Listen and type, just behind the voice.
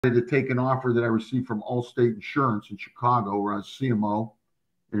to take an offer that I received from Allstate Insurance in Chicago, where I was CMO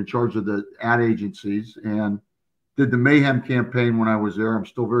and in charge of the ad agencies, and did the Mayhem campaign when I was there. I'm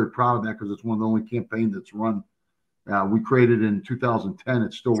still very proud of that because it's one of the only campaigns that's run. We created it in 2010.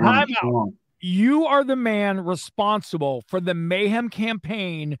 It's still running strong. You are the man responsible for the Mayhem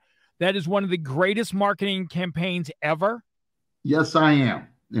campaign. That is one of the greatest marketing campaigns ever. Yes, I am.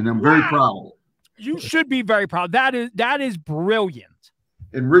 And I'm very proud of it. You should be very proud. That is brilliant.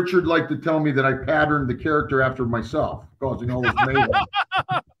 And Richard liked to tell me that I patterned the character after myself, causing all this mayhem.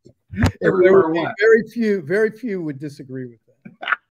 Everywhere I went. Very few would disagree with that.